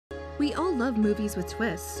We all love movies with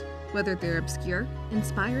twists, whether they're obscure,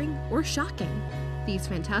 inspiring, or shocking. These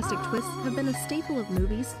fantastic twists have been a staple of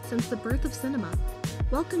movies since the birth of cinema.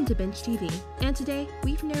 Welcome to Binge TV, and today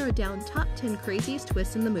we've narrowed down top 10 craziest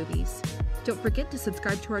twists in the movies. Don't forget to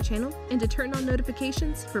subscribe to our channel and to turn on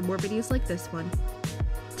notifications for more videos like this one.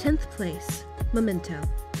 10th place, Memento.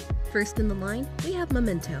 First in the line, we have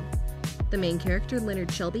Memento. The main character,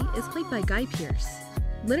 Leonard Shelby, is played by Guy Pearce.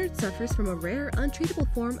 Leonard suffers from a rare, untreatable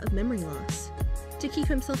form of memory loss. To keep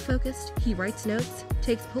himself focused, he writes notes,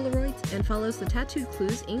 takes Polaroids, and follows the tattooed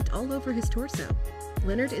clues inked all over his torso.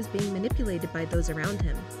 Leonard is being manipulated by those around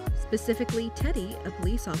him, specifically Teddy, a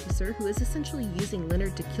police officer who is essentially using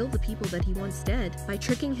Leonard to kill the people that he wants dead by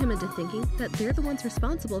tricking him into thinking that they're the ones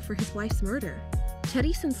responsible for his wife's murder.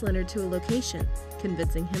 Teddy sends Leonard to a location,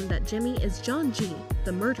 convincing him that Jimmy is John G.,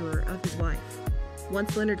 the murderer of his wife.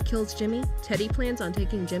 Once Leonard kills Jimmy, Teddy plans on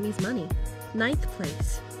taking Jimmy's money. 9th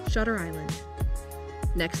place, Shutter Island.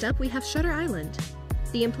 Next up, we have Shutter Island.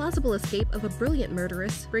 The implausible escape of a brilliant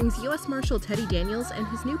murderess brings U.S. Marshal Teddy Daniels and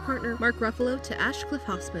his new partner Mark Ruffalo to Ashcliff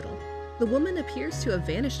Hospital. The woman appears to have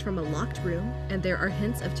vanished from a locked room, and there are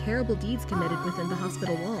hints of terrible deeds committed within the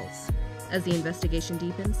hospital walls. As the investigation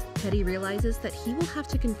deepens, Teddy realizes that he will have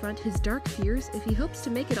to confront his dark fears if he hopes to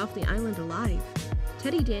make it off the island alive.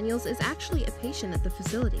 Teddy Daniels is actually a patient at the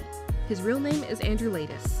facility. His real name is Andrew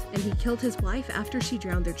Latis, and he killed his wife after she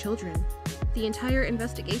drowned their children. The entire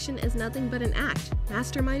investigation is nothing but an act,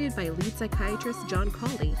 masterminded by lead psychiatrist John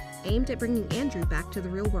Cawley, aimed at bringing Andrew back to the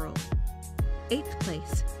real world. 8th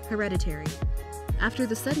place, Hereditary. After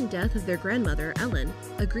the sudden death of their grandmother, Ellen,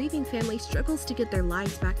 a grieving family struggles to get their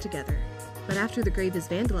lives back together. But after the grave is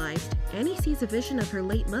vandalized, Annie sees a vision of her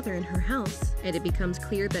late mother in her house, and it becomes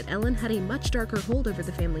clear that Ellen had a much darker hold over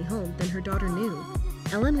the family home than her daughter knew.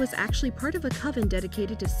 Ellen was actually part of a coven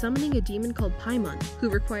dedicated to summoning a demon called Paimon, who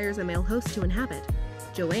requires a male host to inhabit.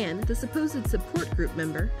 Joanne, the supposed support group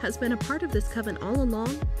member, has been a part of this coven all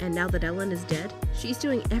along, and now that Ellen is dead, she's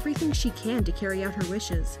doing everything she can to carry out her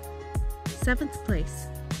wishes. 7th place,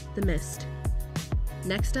 The Mist.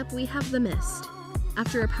 Next up, we have The Mist.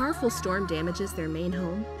 After a powerful storm damages their main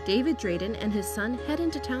home, David Drayden and his son head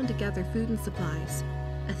into town to gather food and supplies.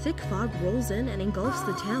 A thick fog rolls in and engulfs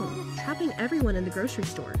the town, trapping everyone in the grocery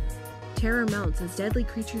store. Terror mounts as deadly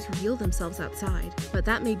creatures reveal themselves outside, but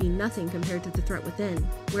that may be nothing compared to the threat within,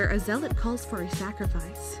 where a zealot calls for a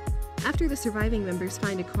sacrifice. After the surviving members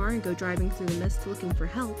find a car and go driving through the mist looking for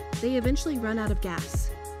help, they eventually run out of gas.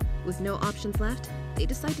 With no options left, they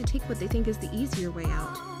decide to take what they think is the easier way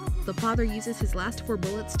out. The father uses his last 4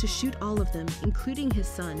 bullets to shoot all of them, including his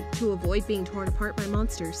son, to avoid being torn apart by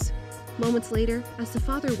monsters. Moments later, as the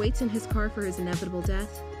father waits in his car for his inevitable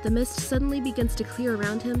death, the mist suddenly begins to clear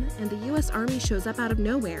around him, and the US Army shows up out of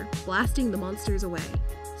nowhere, blasting the monsters away.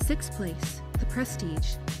 6th place, The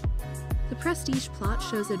Prestige. The Prestige plot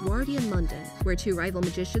shows Edwardian London, where 2 rival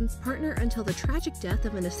magicians partner until the tragic death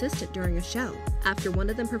of an assistant during a show, after one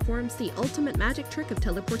of them performs the ultimate magic trick of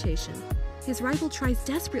teleportation. His rival tries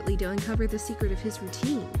desperately to uncover the secret of his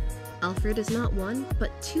routine. Alfred is not one,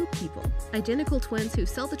 but 2 people, identical twins who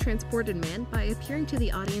sell the transported man by appearing to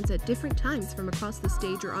the audience at different times from across the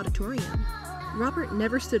stage or auditorium. Robert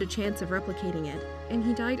never stood a chance of replicating it, and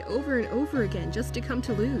he died over and over again just to come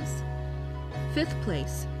to lose. 5th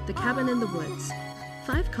place, The Cabin in the Woods.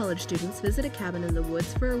 5 college students visit a cabin in the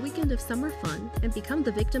woods for a weekend of summer fun and become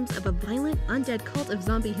the victims of a violent, undead cult of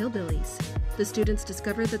zombie hillbillies. The students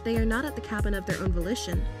discover that they are not at the cabin of their own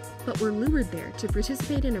volition, but were lured there to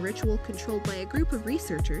participate in a ritual controlled by a group of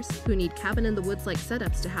researchers who need cabin-in-the-woods-like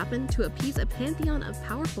setups to happen to appease a pantheon of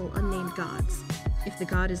powerful, unnamed gods. If the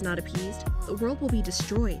god is not appeased, the world will be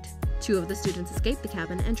destroyed. 2 of the students escape the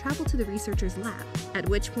cabin and travel to the researchers' lab, at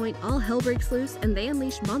which point all hell breaks loose and they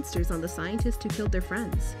unleash monsters on the scientists who killed their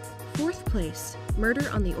friends. 4th place, Murder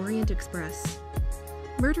on the Orient Express.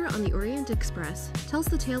 Murder on the Orient Express tells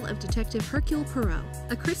the tale of Detective Hercule Poirot,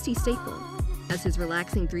 a Christie staple, as his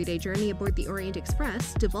relaxing 3-day journey aboard the Orient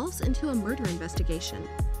Express devolves into a murder investigation.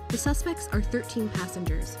 The suspects are 13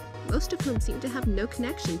 passengers, most of whom seem to have no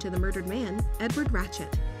connection to the murdered man, Edward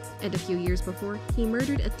Ratchett. And a few years before, he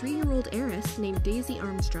murdered a 3-year-old heiress named Daisy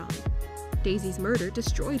Armstrong. Daisy's murder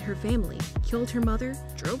destroyed her family, killed her mother,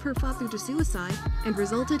 drove her father to suicide, and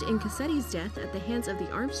resulted in Cassetti's death at the hands of the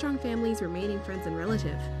Armstrong family's remaining friends and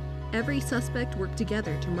relative. Every suspect worked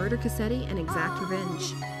together to murder Cassetti and exact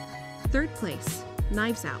revenge. 3rd place,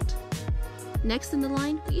 Knives Out. Next in the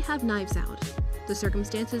line, we have Knives Out. The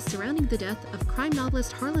circumstances surrounding the death of crime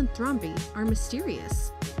novelist Harlan Thrombey are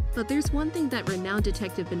mysterious. But there's one thing that renowned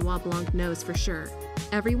detective Benoit Blanc knows for sure.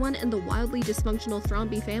 Everyone in the wildly dysfunctional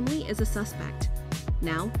Thrombey family is a suspect.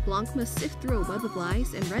 Now, Blanc must sift through a web of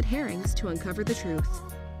lies and red herrings to uncover the truth.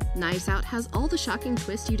 Knives Out has all the shocking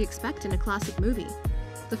twists you'd expect in a classic movie.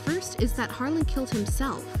 The first is that Harlan killed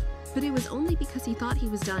himself, but it was only because he thought he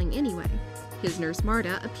was dying anyway. His nurse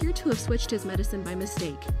Marta appeared to have switched his medicine by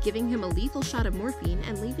mistake, giving him a lethal shot of morphine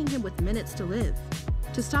and leaving him with minutes to live.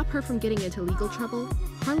 To stop her from getting into legal trouble,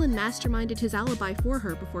 Harlan masterminded his alibi for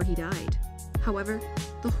her before he died. However,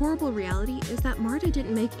 the horrible reality is that Marta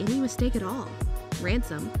didn't make any mistake at all.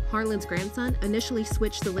 Ransom, Harlan's grandson, initially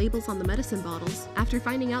switched the labels on the medicine bottles after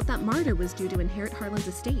finding out that Marta was due to inherit Harlan's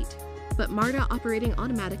estate. But Marta, operating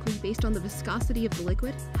automatically based on the viscosity of the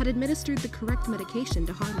liquid, had administered the correct medication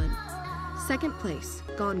to Harlan. Second place,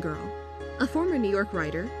 Gone Girl. A former New York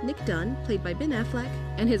writer, Nick Dunn, played by Ben Affleck,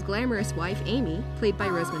 and his glamorous wife, Amy, played by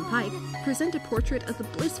Rosamund Pike, present a portrait of the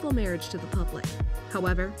blissful marriage to the public.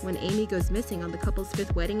 However, when Amy goes missing on the couple's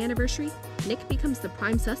 5th wedding anniversary, Nick becomes the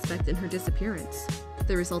prime suspect in her disappearance.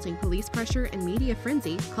 The resulting police pressure and media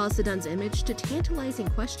frenzy cause the Dunn's image to tantalizing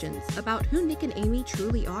questions about who Nick and Amy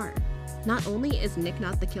truly are. Not only is Nick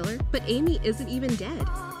not the killer, but Amy isn't even dead.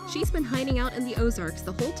 She's been hiding out in the Ozarks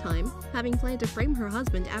the whole time, having planned to frame her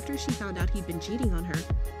husband after she found out he'd been cheating on her.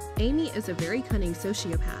 Amy is a very cunning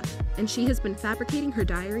sociopath, and she has been fabricating her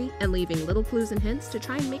diary and leaving little clues and hints to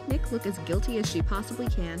try and make Nick look as guilty as she possibly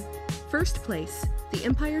can. First place, The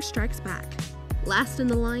Empire Strikes Back. Last in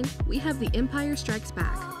the line, we have The Empire Strikes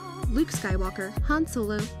Back. Luke Skywalker, Han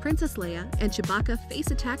Solo, Princess Leia, and Chewbacca face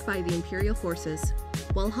attack by the Imperial forces.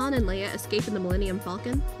 While Han and Leia escape in the Millennium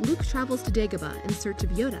Falcon, Luke travels to Dagobah in search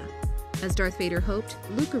of Yoda. As Darth Vader hoped,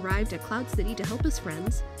 Luke arrived at Cloud City to help his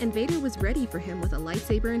friends, and Vader was ready for him with a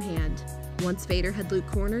lightsaber in hand. Once Vader had Luke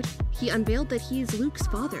cornered, he unveiled that he is Luke's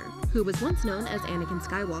father, who was once known as Anakin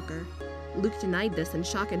Skywalker. Luke denied this in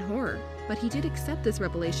shock and horror, but he did accept this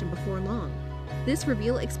revelation before long. This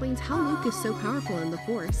reveal explains how Luke is so powerful in the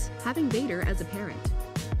Force, having Vader as a parent.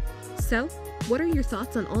 So, what are your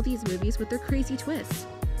thoughts on all these movies with their crazy twists?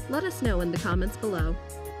 Let us know in the comments below.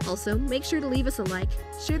 Also, make sure to leave us a like,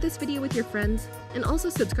 share this video with your friends, and also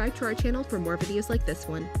subscribe to our channel for more videos like this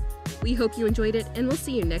one. We hope you enjoyed it, and we'll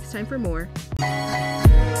see you next time for more.